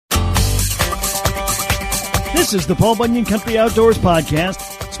This is the Paul Bunyan Country Outdoors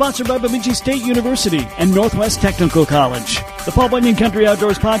Podcast, sponsored by Bemidji State University and Northwest Technical College. The Paul Bunyan Country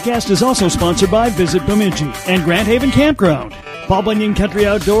Outdoors Podcast is also sponsored by Visit Bemidji and Grand Haven Campground. Paul Bunyan Country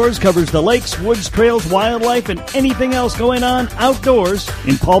Outdoors covers the lakes, woods, trails, wildlife, and anything else going on outdoors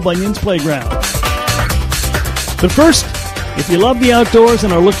in Paul Bunyan's playground. But first, if you love the outdoors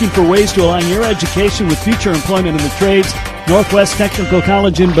and are looking for ways to align your education with future employment in the trades, Northwest Technical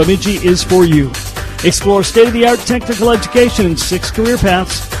College in Bemidji is for you. Explore state-of-the-art technical education in 6 career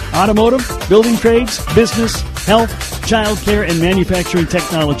paths: automotive, building trades, business, health, childcare, and manufacturing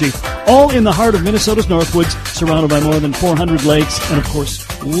technology, all in the heart of Minnesota's Northwoods, surrounded by more than 400 lakes and, of course,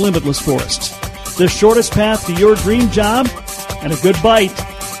 limitless forests. The shortest path to your dream job and a good bite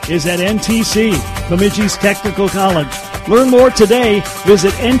is at NTC, Bemidji's Technical College. Learn more today.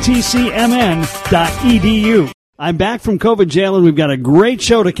 Visit ntcmn.edu. I'm back from COVID jail, and we've got a great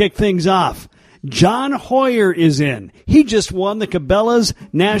show to kick things off. John Hoyer is in. He just won the Cabela's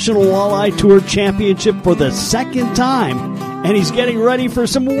National Walleye Tour Championship for the second time, and he's getting ready for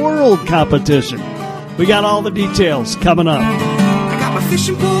some world competition. We got all the details coming up. I got my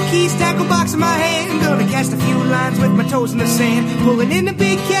fishing pole keys, tackle box in my hand, gonna cast a few lines with my toes in the sand. Pulling in a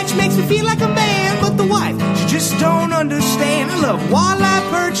big catch makes me feel like a man, but the wife, she just don't understand. I love walleye,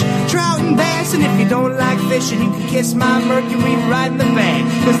 perch, trout, and bass, and if you don't like fishing, you can kiss my Mercury right in the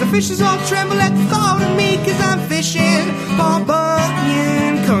bag. Cause the fishes all tremble at the thought of me, cause I'm fishing Paul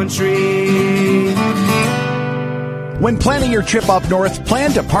Bunyan country. When planning your trip up north,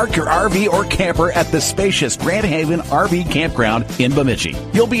 plan to park your RV or camper at the spacious Grand Haven RV Campground in Bemidji.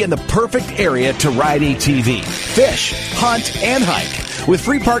 You'll be in the perfect area to ride ATV, fish, hunt, and hike. With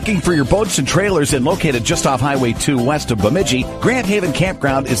free parking for your boats and trailers and located just off Highway 2 west of Bemidji, Grand Haven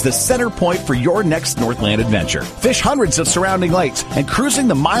Campground is the center point for your next Northland adventure. Fish hundreds of surrounding lakes and cruising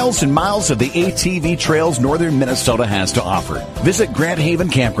the miles and miles of the ATV trails northern Minnesota has to offer. Visit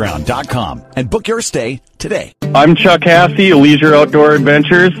GrandHavenCampground.com and book your stay today. I'm Chuck Hassey, Leisure Outdoor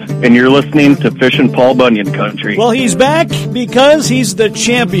Adventures, and you're listening to Fishin' Paul Bunyan Country. Well, he's back because he's the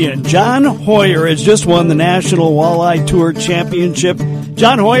champion. John Hoyer has just won the National Walleye Tour Championship.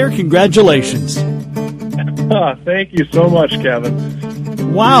 John Hoyer, congratulations. Thank you so much,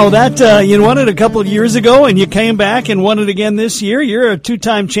 Kevin. Wow, that you won it a couple of years ago, and you came back and won it again this year. You're a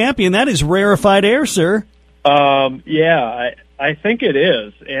two-time champion. That is rarefied air, sir. Yeah, I think it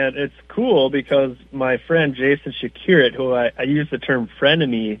is, and it's cool because my friend Jason Shakirat, who I use the term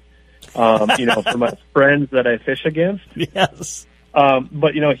frenemy, for my friends that I fish against. Yes.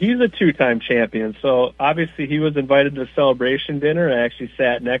 But, he's a two-time champion, so obviously he was invited to the celebration dinner. I actually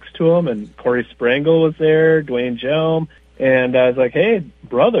sat next to him, and Corey Sprengel was there, Dwayne Jelm, and I was like, hey,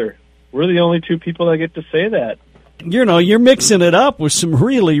 brother, we're the only two people that get to say that. You're mixing it up with some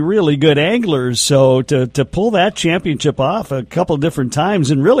really, really good anglers, so to pull that championship off a couple different times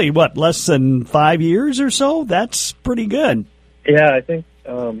in really, less than 5 years or so, that's pretty good. Yeah, I think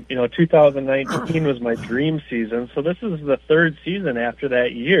 2019 was my dream season, so this is the third season after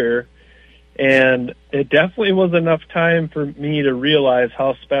that year, and it definitely was enough time for me to realize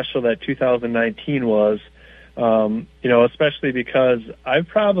how special that 2019 was, especially because I've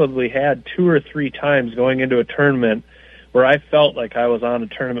probably had 2 or 3 times going into a tournament where I felt like I was on a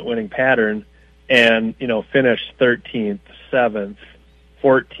tournament-winning pattern and, finished 13th, 7th,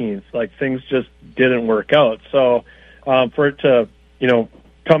 14th, like things just didn't work out. So for it to,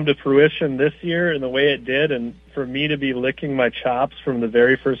 come to fruition this year in the way it did, and for me to be licking my chops from the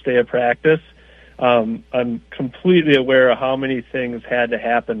very first day of practice, I'm completely aware of how many things had to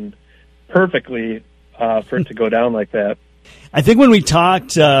happen perfectly for it to go down like that. I think when we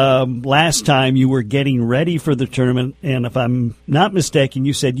talked last time, you were getting ready for the tournament, and if I'm not mistaken,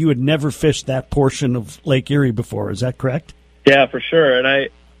 you said you had never fished that portion of Lake Erie before. Is that correct? Yeah, for sure. And that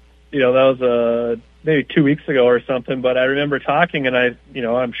was maybe 2 weeks ago or something, but I remember talking, and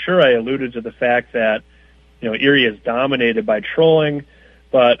I'm sure I alluded to the fact that, Erie is dominated by trolling,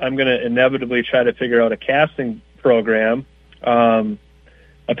 but I'm going to inevitably try to figure out a casting program.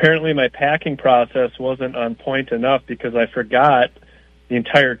 Apparently my packing process wasn't on point enough because I forgot the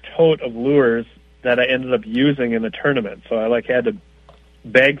entire tote of lures that I ended up using in the tournament. So I had to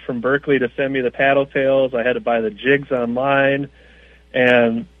beg from Berkeley to send me the paddle tails. I had to buy the jigs online.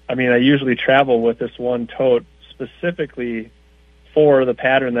 And I usually travel with this one tote specifically for the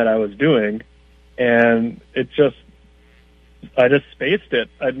pattern that I was doing. And I just spaced it.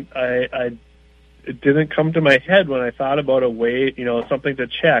 It didn't come to my head when I thought about a way, something to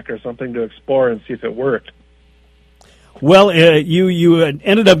check or something to explore and see if it worked. Well, you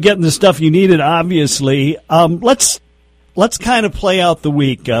ended up getting the stuff you needed, obviously. Let's kind of play out the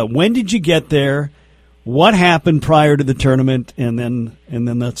week. When did you get there? What happened prior to the tournament, and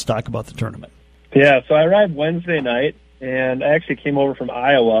then let's talk about the tournament. Yeah, so I arrived Wednesday night, and I actually came over from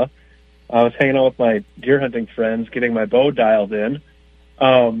Iowa. I was hanging out with my deer hunting friends, getting my bow dialed in.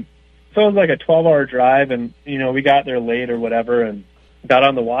 So it was like a 12-hour drive, and, we got there late or whatever, and got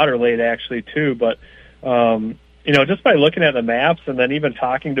on the water late, actually, too. But, just by looking at the maps and then even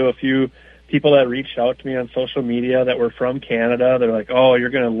talking to a few people that reached out to me on social media that were from Canada, they're like, oh, you're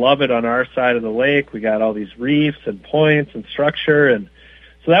going to love it on our side of the lake. We got all these reefs and points and structure. And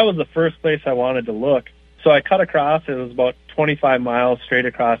so that was the first place I wanted to look. So I cut across. It was about 25 miles straight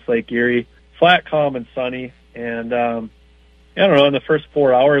across Lake Erie, flat, calm, and sunny. And, I don't know, in the first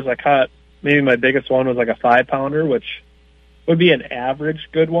 4 hours, I caught maybe my biggest one was like a 5-pounder, which would be an average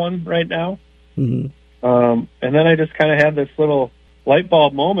good one right now. Mm-hmm. And then I just kind of had this little light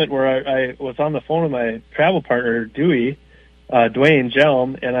bulb moment where I was on the phone with my travel partner, Dewey, Dwayne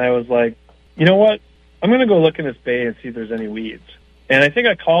Jelm, and I was like, you know what? I'm going to go look in this bay and see if there's any weeds. And I think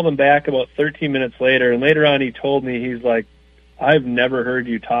I called him back about 13 minutes later, and later on he told me, he's like, I've never heard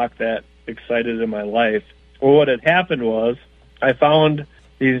you talk that excited in my life. Well, what had happened was I found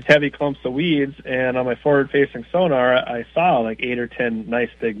these heavy clumps of weeds, and on my forward-facing sonar, I saw like 8 or 10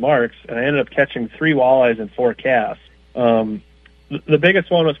 nice big marks, and I ended up catching 3 walleyes and 4 casts. The biggest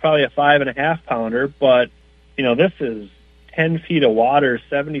one was probably a 5.5-pounder, but, this is 10 feet of water,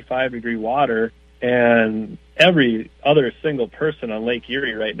 75-degree water, and every other single person on Lake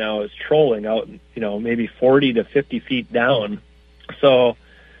Erie right now is trolling out, maybe 40 to 50 feet down. So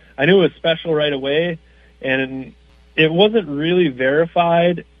I knew it was special right away, and it wasn't really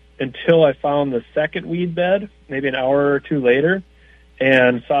verified until I found the second weed bed, maybe an hour or two later,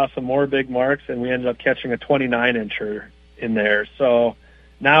 and saw some more big marks, and we ended up catching a 29-incher in there. So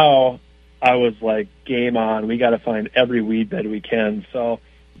now I was like, game on. We got to find every weed bed we can. So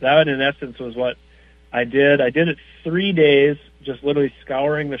that, in essence, was what I did. I did it 3 days, just literally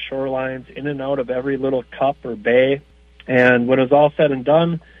scouring the shorelines in and out of every little cup or bay. And when it was all said and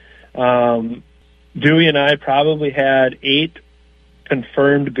done, Dewey and I probably had 8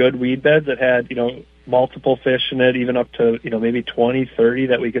 confirmed good weed beds that had, multiple fish in it, even up to, maybe 20, 30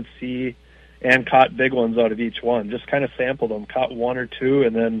 that we could see, and caught big ones out of each one. Just kind of sampled them, caught 1 or 2,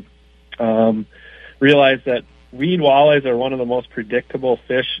 and then realized that weed walleyes are one of the most predictable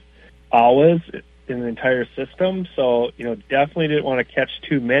fish always in the entire system. So, definitely didn't want to catch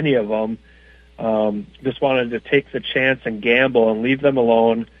too many of them. Just wanted to take the chance and gamble and leave them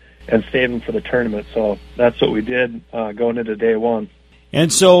alone and save them for the tournament. So that's what we did going into day one.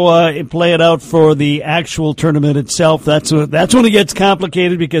 And so play it out for the actual tournament itself. That's when it gets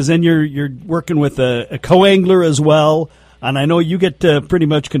complicated, because then you're working with a co-angler as well. And I know you get to pretty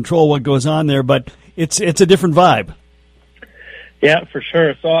much control what goes on there, but it's a different vibe. Yeah, for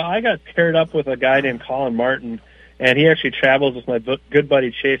sure. So I got paired up with a guy named Colin Martin, and he actually travels with my good buddy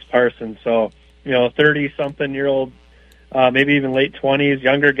Chase Parsons. So, 30-something-year-old, maybe even late 20s,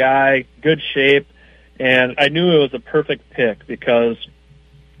 younger guy, good shape. And I knew it was a perfect pick because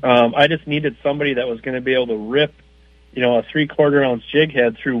I just needed somebody that was going to be able to rip, a 3/4 ounce jig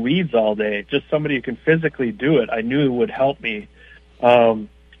head through weeds all day. Just somebody who can physically do it. I knew it would help me. So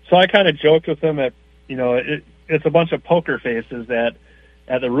I kind of joked with him at, it's a bunch of poker faces at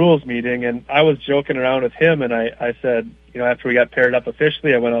the rules meeting, and I was joking around with him, and I said, after we got paired up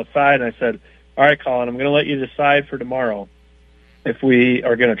officially, I went outside and I said, all right, Colin, I'm going to let you decide for tomorrow if we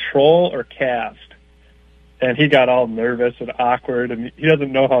are going to troll or cast. And he got all nervous and awkward, and he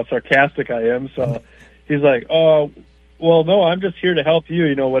doesn't know how sarcastic I am, so he's like, oh, well, no, I'm just here to help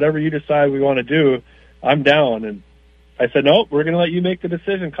you. Whatever you decide we want to do, I'm down. And I said, nope, we're going to let you make the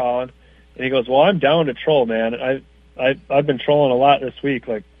decision, Colin. And he goes, well, I'm down to troll, man. I've been trolling a lot this week.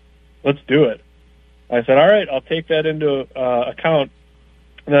 Like, let's do it. I said, all right, I'll take that into account.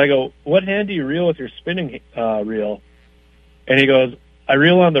 And then I go, what hand do you reel with your spinning reel? And he goes, I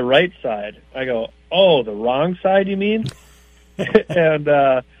reel on the right side. I go, oh, the wrong side, you mean?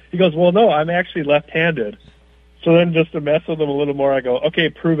 And he goes, well, no, I'm actually left-handed. So then just to mess with him a little more, I go, okay,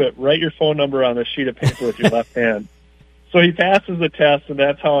 prove it. Write your phone number on a sheet of paper with your left hand. So he passes the test, and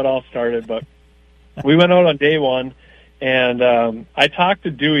that's how it all started. But we went out on day one, and I talked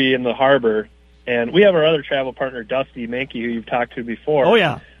to Dewey in the harbor, and we have our other travel partner, Dusty Mankey, who you've talked to before. Oh,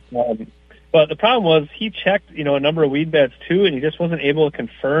 yeah. But the problem was he checked, a number of weed beds too, and he just wasn't able to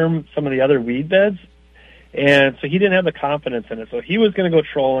confirm some of the other weed beds. And so he didn't have the confidence in it. So he was going to go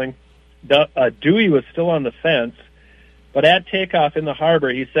trolling. Dewey was still on the fence. But at takeoff in the harbor,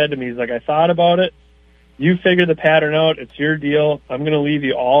 he said to me, he's like, I thought about it. You figure the pattern out. It's your deal. I'm going to leave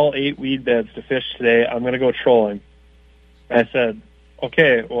you all 8 weed beds to fish today. I'm going to go trolling. I said,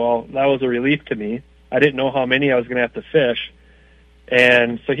 okay, well, that was a relief to me. I didn't know how many I was going to have to fish.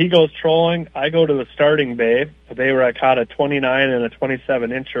 And so he goes trolling. I go to the starting bay, a bay where I caught a 29 and a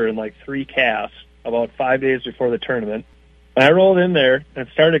 27-incher in like 3 casts about 5 days before the tournament. And I rolled in there and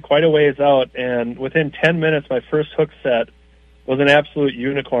started quite a ways out, and within 10 minutes, my first hook set was an absolute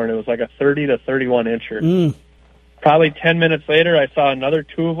unicorn. It was like a 30 to 31-incher. Probably 10 minutes later, I saw another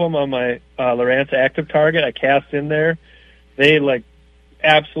 2 of them on my Lowrance active target. I cast in there. They like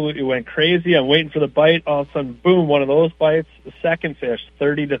absolutely went crazy. I'm waiting for the bite. All of a sudden, boom, one of those bites. The second fish,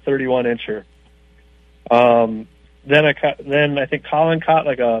 30 to 31-incher. Then I think Colin caught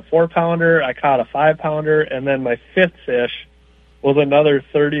like a 4-pounder. I caught a 5-pounder, and then my 5th fish was another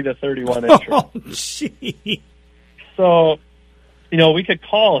 30 to 31-incher. Oh, gee. So, we could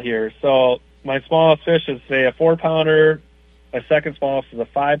call here. So my smallest fish is, say, a 4-pounder. My second smallest is a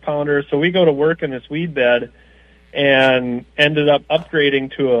 5-pounder. So we go to work in this weed bed and ended up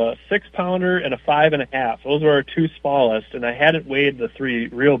upgrading to a 6-pounder and a 5.5. Those were our 2 smallest, and I hadn't weighed the 3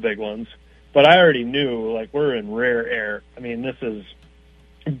 real big ones. But I already knew, like, we're in rare air. I mean, this is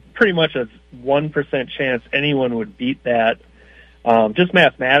pretty much a 1% chance anyone would beat that. Just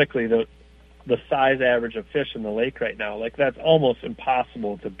mathematically, the size average of fish in the lake right now, like, that's almost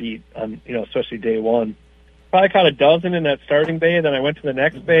impossible to beat on, especially day one. Probably caught a dozen in that starting bay. Then I went to the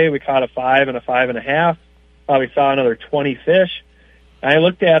next bay. We caught a 5 and a 5.5. Probably saw another 20 fish. And I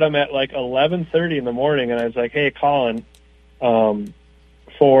looked at them at like 11:30 in the morning, and I was like, "Hey, Colin,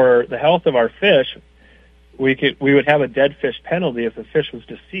 for the health of our fish, we would have a dead fish penalty if the fish was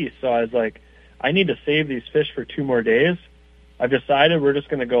deceased." So I was like, "I need to save these fish for 2 more days. I've decided we're just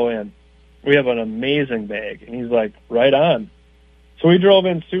going to go in. We have an amazing bag." And he's like, "Right on." So we drove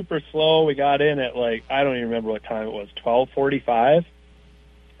in super slow. We got in at like, I don't even remember what time it was, 12:45,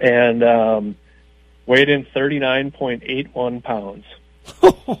 and weighed in 39.81 pounds,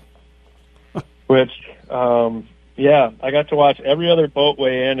 which, I got to watch every other boat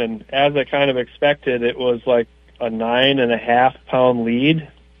weigh in, and as I kind of expected, it was like a 9.5-pound lead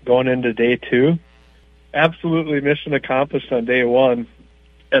going into day 2. Absolutely mission accomplished on day 1.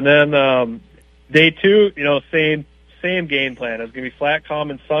 And then day 2, same game plan. It was going to be flat,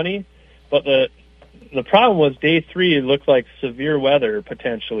 calm, and sunny, but the problem was day 3 it looked like severe weather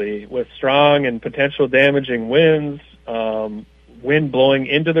potentially, with strong and potential damaging winds, wind blowing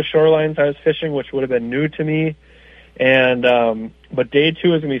into the shorelines I was fishing, which would have been new to me. And but day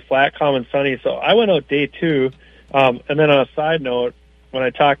 2 is going to be flat, calm, and sunny. So I went out day 2, and then on a side note, when I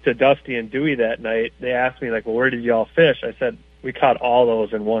talked to Dusty and Dewey that night, they asked me, like, well, where did y'all fish? I said, we caught all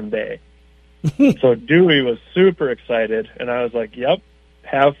those in one bay. So Dewey was super excited, and I was like, yep,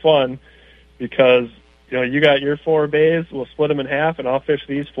 have fun, because you got your 4 bays, we'll split them in half, and I'll fish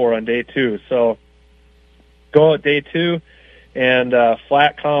these 4 on day 2. So go out day 2, and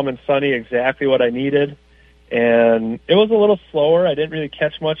flat, calm, and sunny, exactly what I needed. And it was a little slower. I didn't really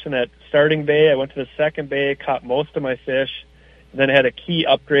catch much in that starting bay. I went to the second bay, caught most of my fish, and then had a key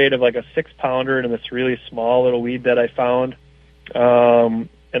upgrade of like a 6-pounder in this really small little weed that I found.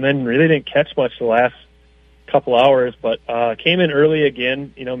 And then really didn't catch much the last couple hours, but came in early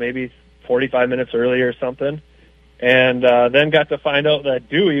again, maybe 45 minutes early or something. And then got to find out that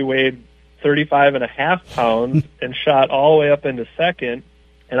Dewey weighed 35.5 pounds and shot all the way up into second.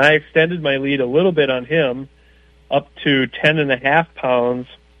 And I extended my lead a little bit on him up to 10.5 pounds,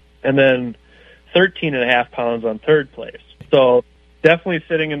 and then 13.5 pounds on third place. So definitely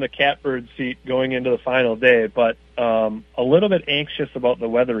sitting in the catbird seat going into the final day, but a little bit anxious about the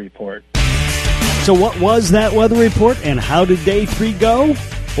weather report. So what was that weather report, and how did day 3 go?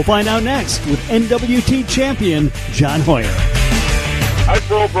 We'll find out next with NWT champion John Hoyer. I'm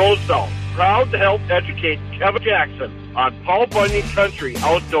Bro Rosedale, proud to help educate Kevin Jackson on Paul Bunyan Country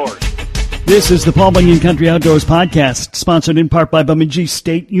Outdoors. This is the Paul Bunyan Country Outdoors podcast, sponsored in part by Bemidji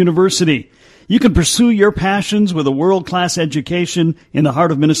State University. You can pursue your passions with a world-class education in the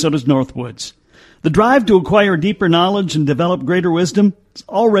heart of Minnesota's Northwoods. The drive to acquire deeper knowledge and develop greater wisdom is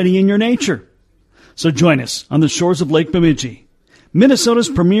already in your nature. So join us on the shores of Lake Bemidji. Minnesota's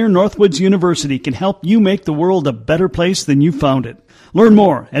premier Northwoods University can help you make the world a better place than you found it. Learn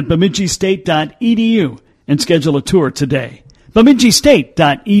more at bemidjistate.edu and schedule a tour today.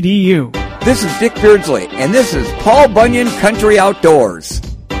 bemidjistate.edu. This is Dick Beardsley, and this is Paul Bunyan Country Outdoors.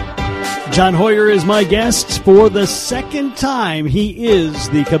 John Hoyer is my guest for the second time. He is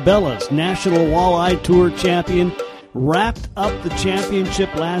the Cabela's National Walleye Tour champion. Wrapped up the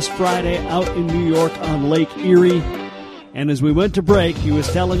championship last Friday out in New York on Lake Erie. And as we went to break, he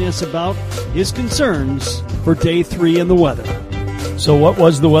was telling us about his concerns for day 3 and the weather. So what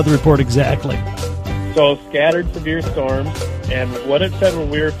was the weather report exactly? So scattered severe storms, and what it said when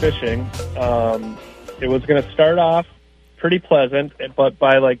we were fishing, it was going to start off pretty pleasant, but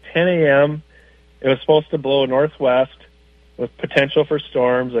by like 10 a.m., it was supposed to blow northwest with potential for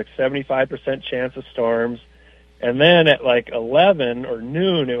storms, like 75% chance of storms. And then at like 11 or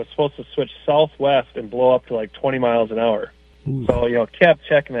noon, it was supposed to switch southwest and blow up to like 20 miles an hour. Ooh. So, kept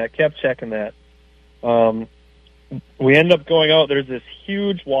checking that. We ended up going out. There's this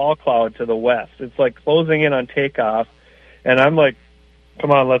huge wall cloud to the west. It's like closing in on takeoff. And I'm like,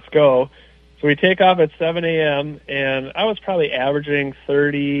 come on, let's go. So we take off at 7 a.m., and I was probably averaging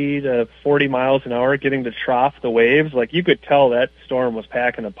 30 to 40 miles an hour getting to trough the waves. Like, you could tell that storm was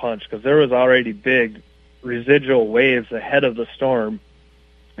packing a punch because there was already big residual waves ahead of the storm.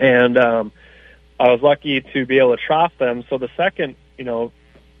 And I was lucky to be able to trough them. So the second,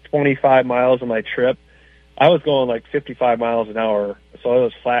 25 miles of my trip, I was going like 55 miles an hour, so it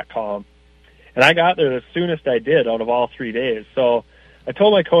was flat calm. And I got there the soonest I did out of all 3 days. So I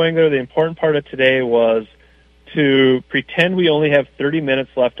told my co-angler the important part of today was to pretend we only have 30 minutes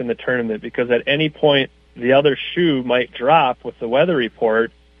left in the tournament, because at any point the other shoe might drop with the weather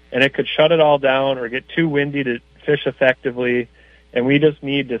report, and it could shut it all down or get too windy to fish effectively, and we just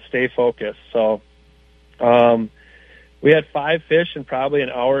need to stay focused. So we had 5 fish in probably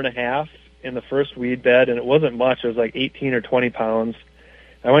an hour and a half in the first weed bed, and it wasn't much. It was like 18 or 20 pounds.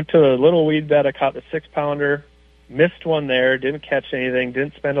 I went to a little weed bed. I caught the 6-pounder, missed one there, didn't catch anything,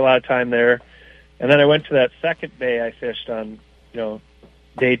 didn't spend a lot of time there. And then I went to that second bay I fished on,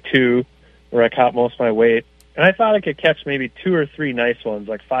 day 2, where I caught most of my weight. And I thought I could catch maybe 2 or 3 nice ones,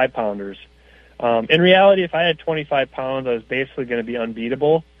 like 5-pounders. In reality, if I had 25 pounds, I was basically going to be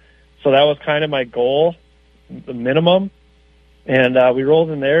unbeatable. So that was kind of my goal, the minimum. And we rolled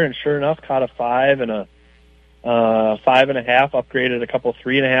in there, and sure enough, caught a 5 and a 5.5, upgraded a couple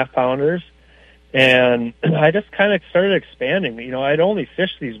 3.5-pounders. And I just kind of started expanding. I'd only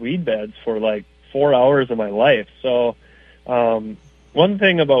fished these weed beds for like 4 hours of my life. So one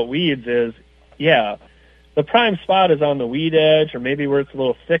thing about weeds is, the prime spot is on the weed edge, or maybe where it's a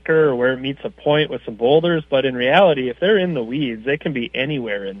little thicker, or where it meets a point with some boulders. But in reality, if they're in the weeds, they can be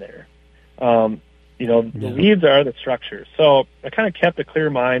anywhere in there. The weeds are the structure. So I kind of kept a clear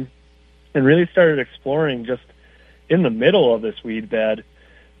mind and really started exploring just in the middle of this weed bed.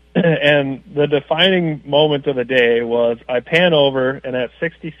 And the defining moment of the day was I pan over, and at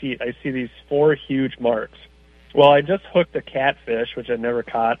 60 feet, I see these 4 huge marks. Well, I just hooked a catfish, which I'd never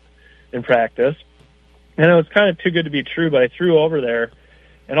caught in practice. And it was kind of too good to be true, but I threw over there,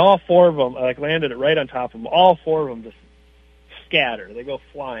 and all 4 of them, I landed it right on top of them. All 4 of them just scatter. They go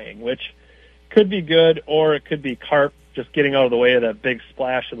flying, which could be good, or it could be carp just getting out of the way of that big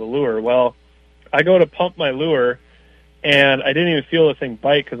splash of the lure. Well, I go to pump my lure, and I didn't even feel the thing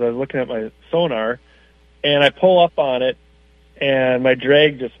bite because I was looking at my sonar, and I pull up on it, and my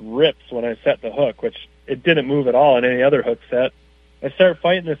drag just rips when I set the hook, which it didn't move at all in any other hook set. I start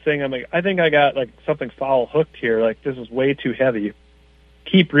fighting this thing. I'm like, I think I got like something foul hooked here. Like, this is way too heavy.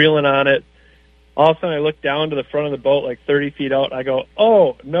 Keep reeling on it. All of a sudden, I look down to the front of the boat, like 30 feet out. I go,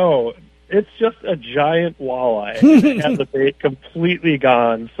 oh, no, it's just a giant walleye. It had the bait completely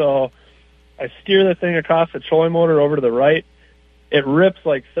gone. So I steer the thing across the trolling motor over to the right. It rips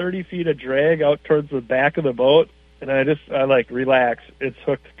like 30 feet of drag out towards the back of the boat, and I relax. It's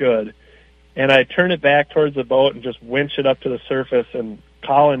hooked good. And I turn it back towards the boat and just winch it up to the surface, and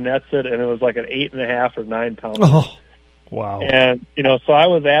Colin nets it, and it was like an 8.5 or 9 pound. Oh, wow. And, so I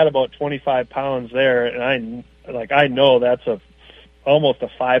was at about 25 pounds there, and I know that's almost a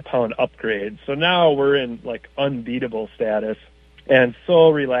 5-pound upgrade. So now we're in like unbeatable status, and so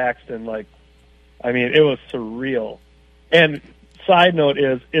relaxed, and it was surreal. And side note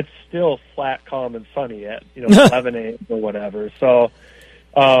is it's still flat, calm, and sunny at 11 a.m. or whatever. So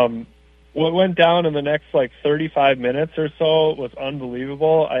what went down in the next 35 minutes or so was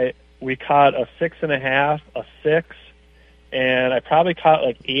unbelievable. We caught a 6.5, a 6, and I probably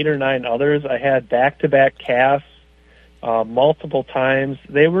caught 8 or 9 others. I had back-to-back casts multiple times.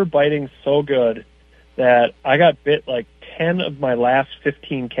 They were biting so good that I got bit 10 of my last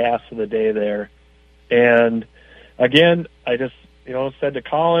 15 casts of the day there. And again, I just said to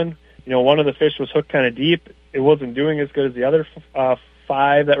Colin, one of the fish was hooked kind of deep. It wasn't doing as good as the other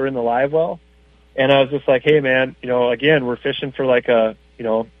 5 that were in the live well. And I was just like, hey man, again, we're fishing for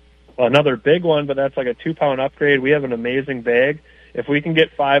another big one, but that's like a 2-pound upgrade. We have an amazing bag. If we can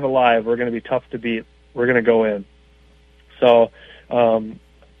get 5 alive, we're going to be tough to beat. We're going to go in. So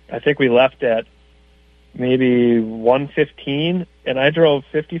I think we left at maybe 1:15, and I drove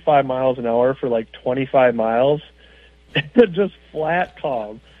 55 miles an hour for 25 miles, just flat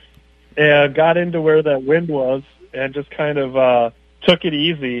calm, and got into where that wind was, and just kind of took it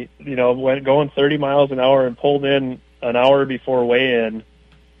easy, went going 30 miles an hour and pulled in an hour before weigh-in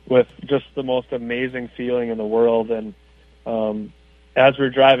with just the most amazing feeling in the world. And as we were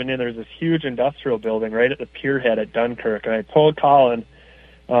driving in, there's this huge industrial building right at the pier head at Dunkirk. And I told Colin,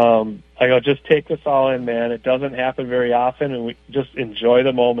 I go, just take this all in, man. It doesn't happen very often, and we just enjoy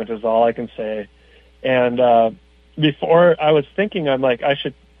the moment is all I can say. And before I was thinking, I'm like,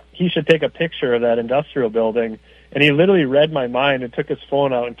 he should take a picture of that industrial building. And he literally read my mind and took his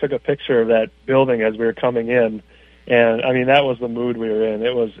phone out and took a picture of that building as we were coming in. And I mean, that was the mood we were in.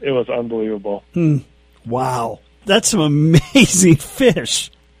 It was unbelievable. Wow. That's some amazing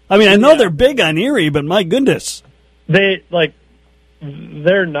fish. I mean, I know they're big on Erie, but my goodness.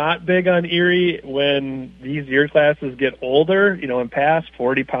 They're not big on Erie when these year classes get older, and past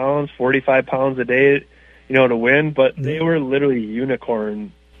 40 pounds, 45 pounds a day, to win. But they were literally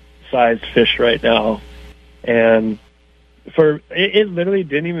unicorn-sized fish right now. And it literally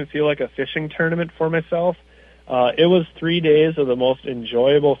didn't even feel like a fishing tournament for myself. It was 3 days of the most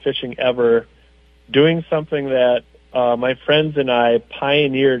enjoyable fishing ever, doing something that my friends and I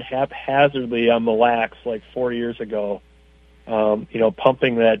pioneered haphazardly on Mille Lacs like 4 years ago.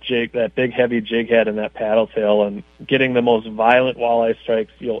 Pumping that big heavy jig head and that paddle tail and getting the most violent walleye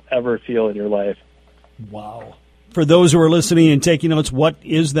strikes you'll ever feel in your life. Wow. For those who are listening and taking notes, what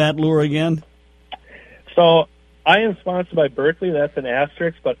is that lure again? So I am sponsored by Berkley. That's an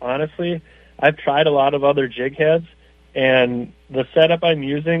asterisk, but honestly, I've tried a lot of other jig heads, and the setup I'm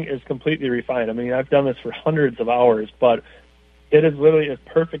using is completely refined. I mean, I've done this for hundreds of hours, but it is literally as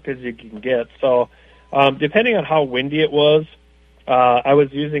perfect as you can get. So depending on how windy it was, I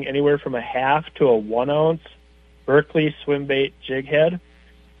was using anywhere from a half to a 1 ounce Berkley swim bait jig head.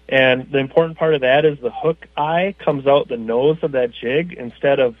 And the important part of that is the hook eye comes out the nose of that jig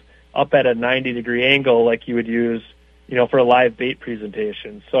instead of up at a 90-degree angle like you would use, for a live bait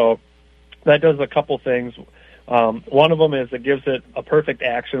presentation. So that does a couple things. One of them is it gives it a perfect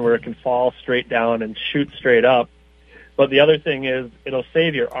action where it can fall straight down and shoot straight up. But the other thing is it'll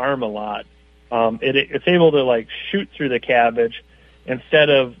save your arm a lot. It's able to shoot through the cabbage instead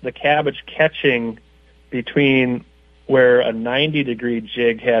of the cabbage catching between where a 90-degree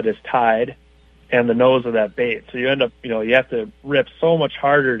jig head is tied and the nose of that bait. So you end up, you have to rip so much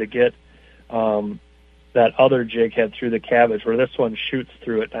harder to get that other jig head through the cabbage, where this one shoots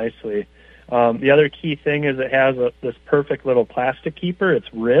through it nicely. The other key thing is it has this perfect little plastic keeper.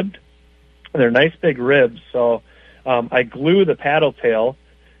 It's ribbed. And they're nice big ribs. So I glue the paddle tail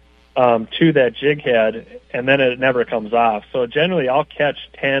to that jig head, and then it never comes off. So generally I'll catch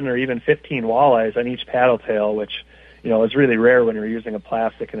 10 or even 15 walleyes on each paddle tail, which, is really rare when you're using a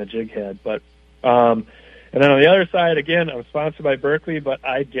plastic and a jig head. But and then on the other side, again, I'm sponsored by Berkley, but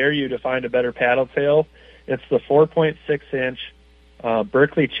I dare you to find a better paddle tail. It's the 4.6-inch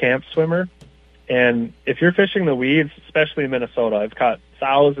Berkley Champ Swimmer. And if you're fishing the weeds, especially in Minnesota, I've caught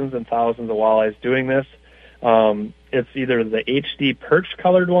thousands and thousands of walleyes doing this. It's either the HD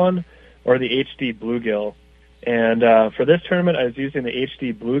perch-colored one or the HD bluegill. And for this tournament, I was using the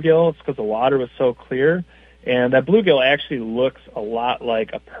HD bluegill. It's because the water was so clear. And that bluegill actually looks a lot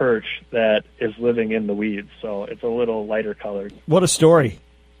like a perch that is living in the weeds. So it's a little lighter colored. What a story.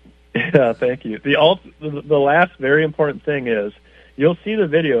 Yeah, thank you. The last very important thing is you'll see the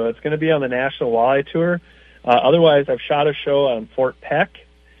video. It's going to be on the National Walleye Tour. Otherwise, I've shot a show on Fort Peck.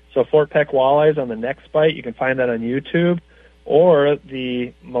 So Fort Peck Walleyes on the Next Bite. You can find that on YouTube. Or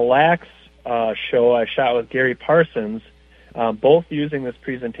the Mille Lacs show I shot with Gary Parsons, both using this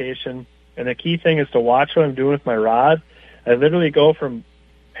presentation. And the key thing is to watch what I'm doing with my rod. I literally go from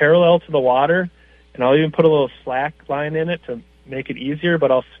parallel to the water, and I'll even put a little slack line in it to make it easier, but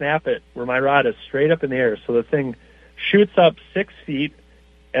I'll snap it where my rod is straight up in the air. So the thing shoots up 6 feet,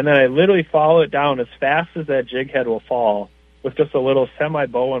 and then I literally follow it down as fast as that jig head will fall with just a little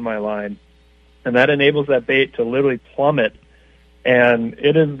semi-bow on my line. And that enables that bait to literally plummet, and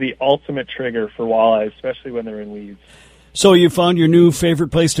it is the ultimate trigger for walleyes, especially when they're in weeds. So you found your new favorite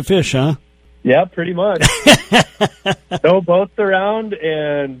place to fish, huh? Yeah, pretty much. No boats around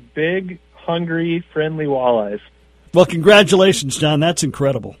and big, hungry, friendly walleyes. Well, congratulations, John. That's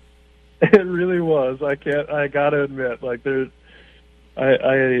incredible. It really was. I gotta admit,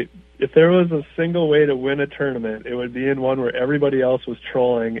 if there was a single way to win a tournament, it would be in one where everybody else was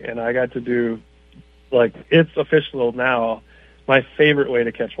trolling, and I got to do, it's official now, my favorite way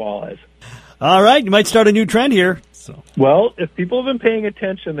to catch walleyes. All right, you might start a new trend here. So, well, if people have been paying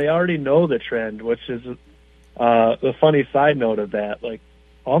attention, they already know the trend, which is the funny side note of that.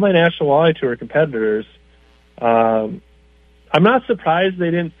 All my National Walleye Tour competitors, I'm not surprised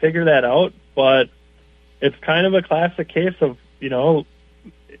they didn't figure that out, but it's kind of a classic case of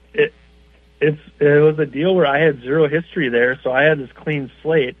it was a deal where I had zero history there, so I had this clean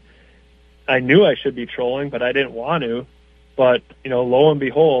slate. I knew I should be trolling, but I didn't want to. But, lo and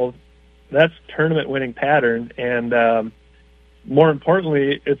behold, that's tournament-winning pattern, and more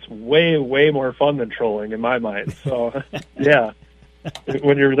importantly, it's way, way more fun than trolling in my mind. So, yeah,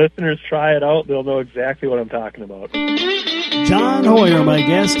 when your listeners try it out, they'll know exactly what I'm talking about. John Hoyer, my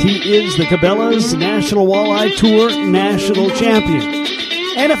guest. He is the Cabela's National Walleye Tour National Champion.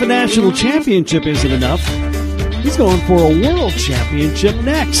 And if a national championship isn't enough, he's going for a world championship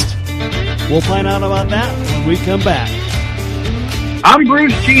next. We'll find out about that when we come back. I'm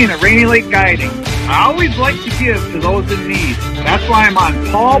Bruce Jean at Rainy Lake Guiding. I always like to give to those in need. That's why I'm on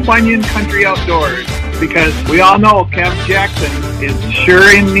Paul Bunyan Country Outdoors, because we all know Kev Jackson is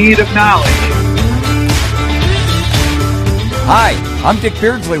sure in need of knowledge. Hi, I'm Dick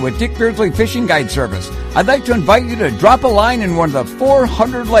Beardsley with Dick Beardsley Fishing Guide Service. I'd like to invite you to drop a line in one of the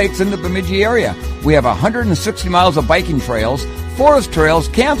 400 lakes in the Bemidji area. We have 160 miles of biking trails, forest trails,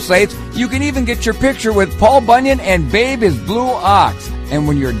 campsites. You can even get your picture with Paul Bunyan and Babe his Blue Ox. And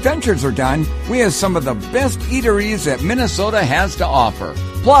when your adventures are done, we have some of the best eateries that Minnesota has to offer.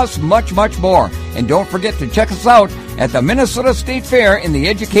 Plus, much, much more. And don't forget to check us out at the Minnesota State Fair in the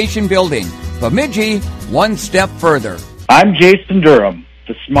Education Building. Bemidji, one step further. I'm Jason Durham,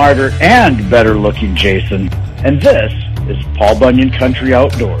 the smarter and better-looking Jason, and this is Paul Bunyan Country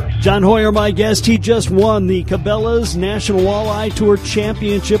Outdoors. John Hoyer, my guest. He just won the Cabela's National Walleye Tour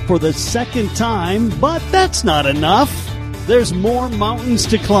Championship for the second time, but that's not enough. There's more mountains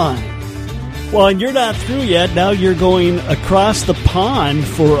to climb. Well, and you're not through yet. Now you're going across the pond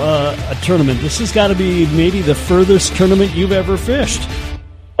for a tournament. This has got to be maybe the furthest tournament you've ever fished.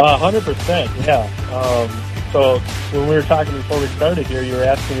 100%, yeah. So when we were talking before we started here, you were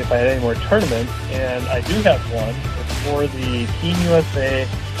asking if I had any more tournaments, and I do have one. It's for the Team USA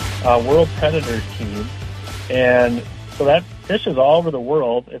World Predators team, and so that fishes all over the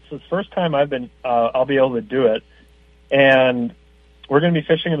world. It's the first time I'll be able to do it, and we're going to be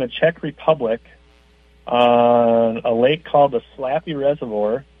fishing in the Czech Republic on a lake called the Slappy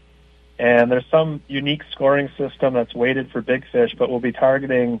Reservoir, and there's some unique scoring system that's weighted for big fish, but we'll be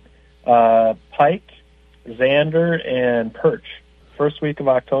targeting pike, zander, and perch, first week of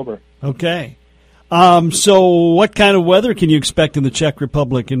October. Okay. So what kind of weather can you expect in the Czech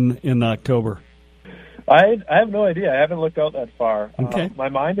Republic in October? I have no idea. I haven't looked out that far. Okay. My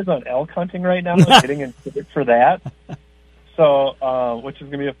mind is on elk hunting right now and getting in shape for that. So, which is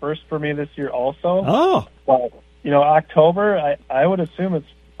going to be a first for me this year also. Oh. But, October, I would assume it's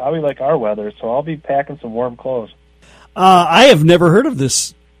probably like our weather, so I'll be packing some warm clothes. I have never heard of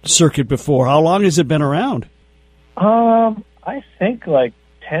this circuit before. How long has it been around? I think like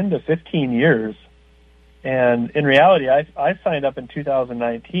 10 to 15 years. And in reality, I signed up in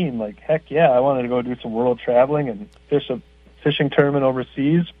 2019. Like, heck yeah, I wanted to go do some world traveling and fish a fishing tournament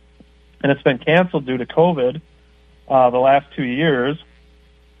overseas. And it's been canceled due to COVID the last 2 years.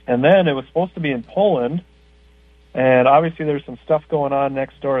 And then it was supposed to be in Poland. And obviously there's some stuff going on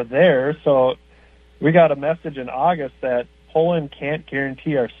next door there. So we got a message in August that Poland can't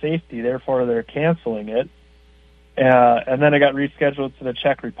guarantee our safety, therefore they're canceling it. And then it got rescheduled to the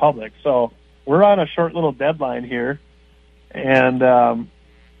Czech Republic. So we're on a short little deadline here, and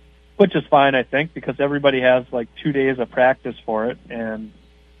which is fine, I think, because everybody has like 2 days of practice for it, and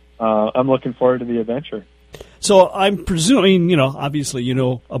I'm looking forward to the adventure. So I'm presuming, obviously you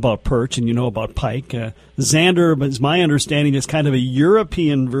know about perch and you know about pike. Zander, is my understanding, is kind of a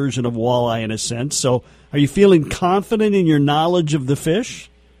European version of walleye in a sense. So are you feeling confident in your knowledge of the fish?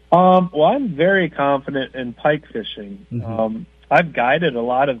 Well, I'm very confident in pike fishing. Mm-hmm. I've guided a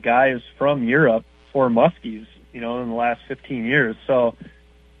lot of guys from Europe for muskies, in the last 15 years. So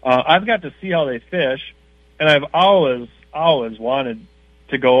I've got to see how they fish, and I've always wanted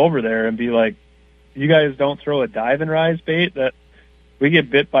to go over there and be like, you guys don't throw a dive and rise bait that we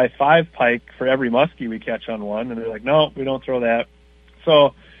get bit by 5 pike for every muskie we catch on one. And they're like, no, we don't throw that.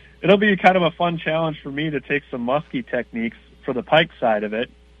 So it'll be kind of a fun challenge for me to take some muskie techniques for the pike side of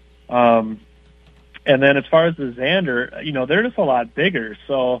it. And then as far as the zander, they're just a lot bigger.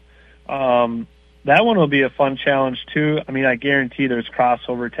 So that one will be a fun challenge too. I mean, I guarantee there's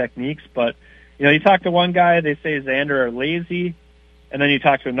crossover techniques, but you talk to one guy, they say zander are lazy. And then you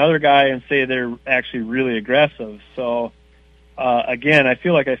talk to another guy and say they're actually really aggressive. So, again, I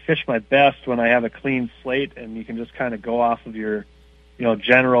feel like I fish my best when I have a clean slate and you can just kind of go off of your,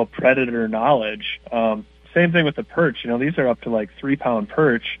 general predator knowledge. Same thing with the perch. These are up to like 3-pound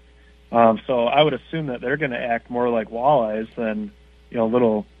perch. So I would assume that they're going to act more like walleyes than,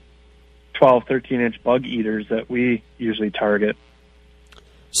 little 12, 13-inch bug eaters that we usually target.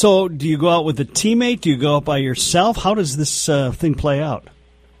 So do you go out with a teammate? Do you go out by yourself? How does this thing play out?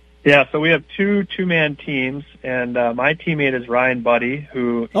 Yeah, so we have two-man teams, and my teammate is Ryan Buddy,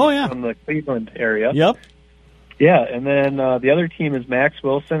 who is from the Cleveland area. Yep. Yeah, and then the other team is Max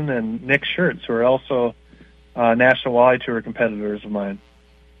Wilson and Nick Schertz, who are also National Walleye Tour competitors of mine.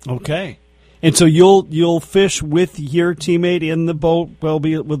 Okay. And so you'll fish with your teammate in the boat. Will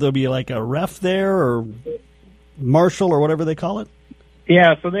there be like a ref there or marshal or whatever they call it?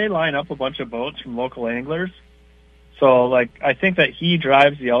 Yeah, so they line up a bunch of boats from local anglers. So, like, I think that he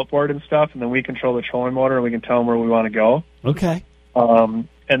drives the outboard and stuff, and then we control the trolling motor, and we can tell him where we want to go. Okay. And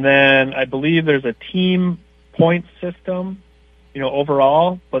then I believe there's a team point system,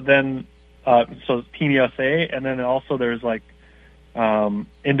 overall, but then, so Team USA, and then also there's, like,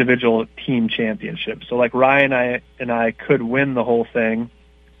 individual team championships. So, like, Ryan and I could win the whole thing,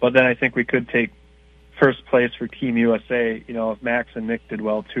 but then I think we could take first place for Team USA, if Max and Nick did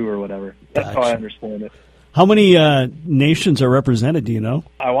well, too, or whatever. That's how I understand it. How many nations are represented, do you know?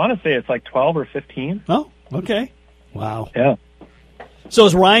 I want to say it's like 12 or 15. Oh, okay. Wow. Yeah. So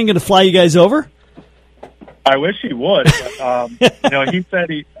is Ryan going to fly you guys over? I wish he would. But, he said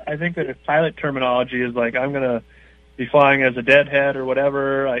I think that his pilot terminology is like, I'm going to be flying as a deadhead or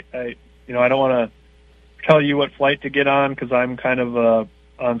whatever. I don't want to tell you what flight to get on because I'm kind of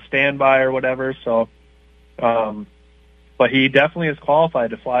on standby or whatever. So, but he definitely is qualified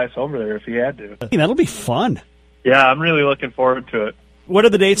to fly us over there if he had to. Hey, that'll be fun. Yeah, I'm really looking forward to it. What are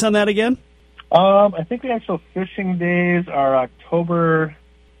the dates on that again? I think the actual fishing days are October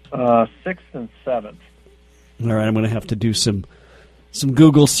 6th and 7th. All right, I'm going to have to do some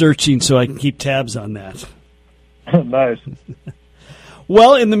Google searching so I can keep tabs on that. Nice.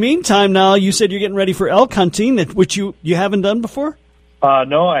 Well, in the meantime, now you said you're getting ready for elk hunting, which you haven't done before?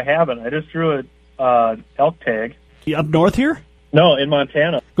 No, I haven't. I just drew a elk tag. Up north here? No, in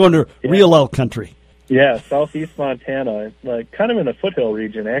Montana. Going to real elk country. Yeah, southeast Montana, like kind of in the foothill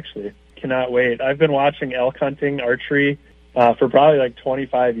region, actually. Cannot wait. I've been watching elk hunting, archery, for probably like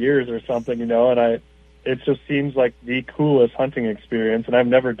 25 years or something, and it just seems like the coolest hunting experience, and I've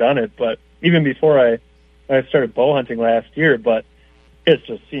never done it, but even before I started bow hunting last year, but it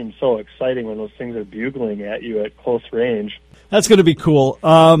just seems so exciting when those things are bugling at you at close range. That's going to be cool.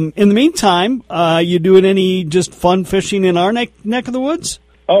 In the meantime, you doing any just fun fishing in our neck of the woods?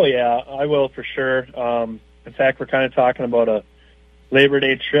 Oh, yeah, I will for sure. In fact, we're kind of talking about a Labor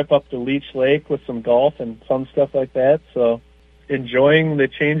Day trip up to Leech Lake with some golf and fun stuff like that. So enjoying the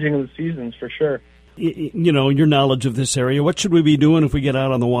changing of the seasons for sure. Your knowledge of this area, what should we be doing if we get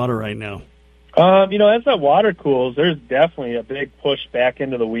out on the water right now? As that water cools, there's definitely a big push back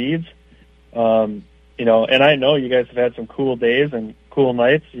into the weeds. And I know you guys have had some cool days and cool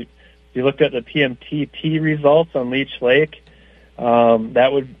nights. You looked at the PMTT results on Leech Lake. That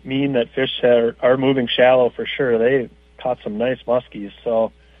would mean that fish are moving shallow for sure. They caught some nice muskies.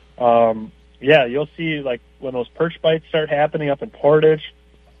 So, you'll see like when those perch bites start happening up in Portage,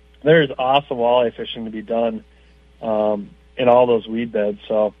 there's awesome walleye fishing to be done in all those weed beds.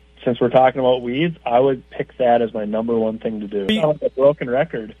 So since we're talking about weeds, I would pick that as my number one thing to do. It's like a broken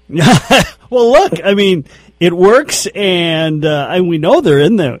record. Well, look, I mean, it works, and we know they're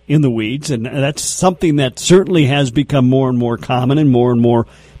in the weeds, and that's something that certainly has become more and more common and more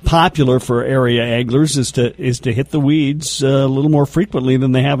popular for area anglers is to hit the weeds a little more frequently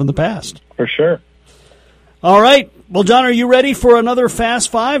than they have in the past. For sure. All right. Well, John, are you ready for another Fast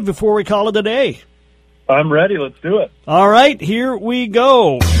Five before we call it a day? I'm ready. Let's do it. All right. Here we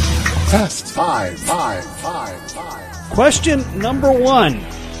go. Fast Five. Question number 1.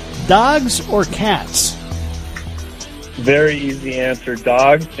 Dogs or cats? Very easy answer.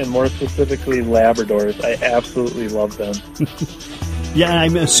 Dogs, and more specifically Labradors. I absolutely love them. Yeah,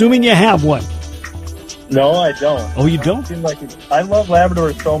 I'm assuming you have one. No, I don't. Oh, you don't? I love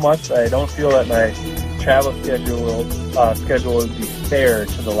Labradors so much that I don't feel that my travel schedule would be fair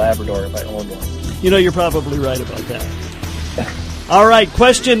to the Labrador if I owned one. You're probably right about that. All right,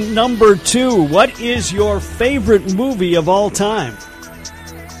 question number 2. What is your favorite movie of all time?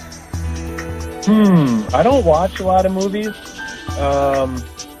 I don't watch a lot of movies.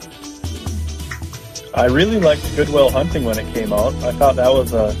 I really liked Good Will Hunting when it came out. I thought that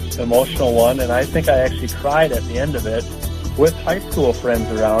was an emotional one, and I think I actually cried at the end of it with high school friends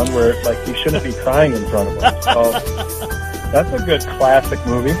around where, you shouldn't be crying in front of them. So that's a good classic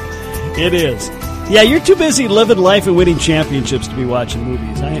movie. It is. Yeah, you're too busy living life and winning championships to be watching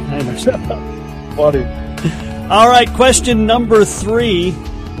movies. I understand. Funny. All right, question number 3.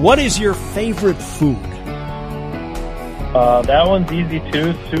 What is your favorite food? That one's easy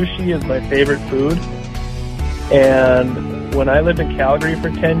too. Sushi is my favorite food. And when I lived in Calgary for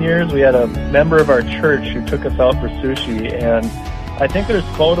 10 years, we had a member of our church who took us out for sushi. And I think there's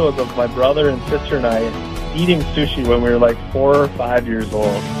photos of my brother and sister and I eating sushi when we were like 4 or 5 years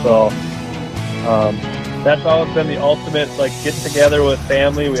old. So that's always been the ultimate get together with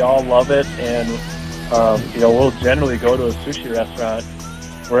family. We all love it, and we'll generally go to a sushi restaurant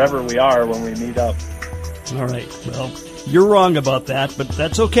wherever we are when we meet up. All right. Well, you're wrong about that, but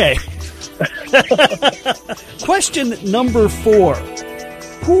that's okay. Question number 4.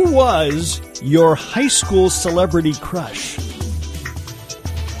 Who was your high school celebrity crush?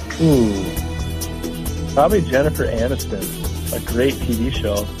 Probably Jennifer Aniston. A great TV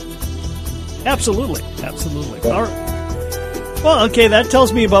show. Absolutely. All right. Well, okay, that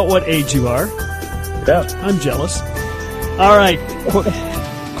tells me about what age you are. Yeah. I'm jealous. All right.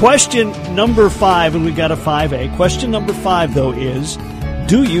 Question number 5, and we've got a 5A. Question number 5, though, is,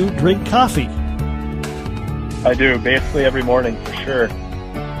 do you drink coffee? I do, basically every morning, for sure.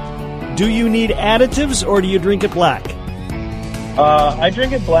 Do you need additives, or do you drink it black? I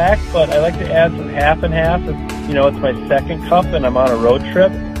drink it black, but I like to add some half and half. It's my second cup, and I'm on a road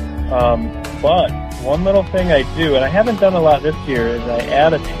trip. But one little thing I do, and I haven't done a lot this year, is I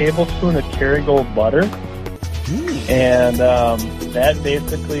add a tablespoon of Kerrygold butter. And that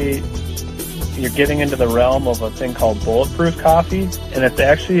basically, you're getting into the realm of a thing called bulletproof coffee, and it's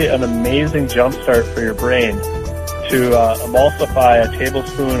actually an amazing jumpstart for your brain to emulsify a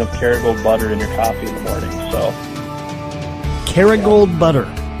tablespoon of Kerrygold butter in your coffee in the morning. So, Kerrygold butter.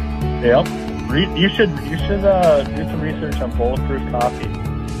 Yep. You should do some research on bulletproof coffee.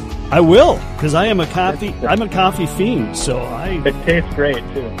 I will, because I'm a coffee fiend, so It tastes great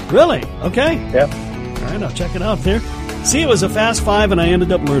too. Really? Okay. Yep. All right, I'll check it out there. See, it was a fast 5, and I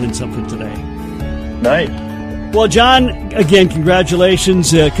ended up learning something today. Nice. Well, John, again,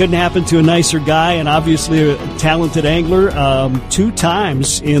 congratulations. Couldn't happen to a nicer guy, and obviously a talented angler. 2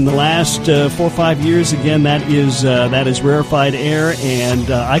 times in the last 4 or 5 years. Again, that is rarefied air,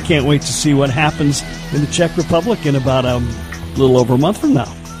 and I can't wait to see what happens in the Czech Republic in about a little over a month from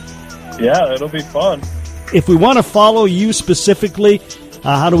now. Yeah, it'll be fun. If we want to follow you specifically,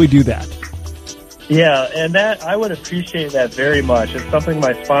 how do we do that? Yeah, and that I would appreciate that very much. It's something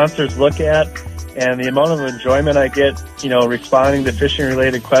my sponsors look at, and the amount of enjoyment I get, responding to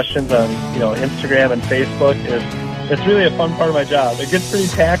fishing-related questions on, Instagram and Facebook it's really a fun part of my job. It gets pretty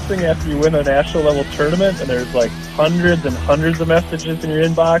taxing after you win a national-level tournament, and there's hundreds and hundreds of messages in your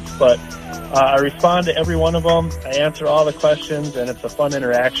inbox, but I respond to every one of them. I answer all the questions, and it's a fun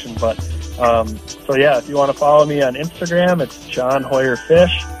interaction. But if you want to follow me on Instagram, it's John Hoyer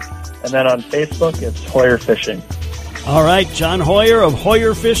Fish, and then on Facebook, it's Hoyer Fishing. All right, John Hoyer of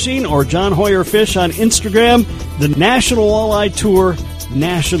Hoyer Fishing, or John Hoyer Fish on Instagram, the National Walleye Tour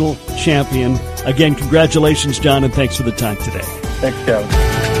national champion. Again, congratulations, John, and thanks for the time today. Thanks, Kevin.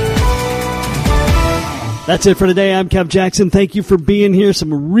 That's it for today. I'm Kev Jackson. Thank you for being here.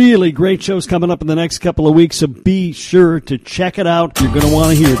 Some really great shows coming up in the next couple of weeks, so be sure to check it out. You're going to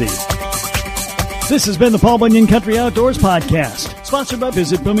want to hear these. This has been the Paul Bunyan Country Outdoors Podcast, sponsored by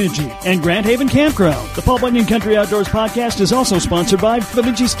Visit Bemidji and Grand Haven Campground. The Paul Bunyan Country Outdoors Podcast is also sponsored by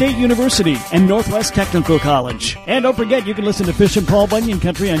Bemidji State University and Northwest Technical College. And don't forget, you can listen to Fish and Paul Bunyan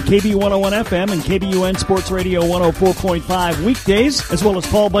Country on KB 101 FM and KBUN Sports Radio 104.5 weekdays, as well as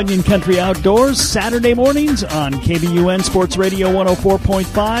Paul Bunyan Country Outdoors Saturday mornings on KBUN Sports Radio 104.5,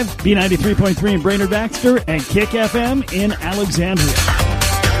 B93.3 in Brainerd Baxter, and Kick FM in Alexandria.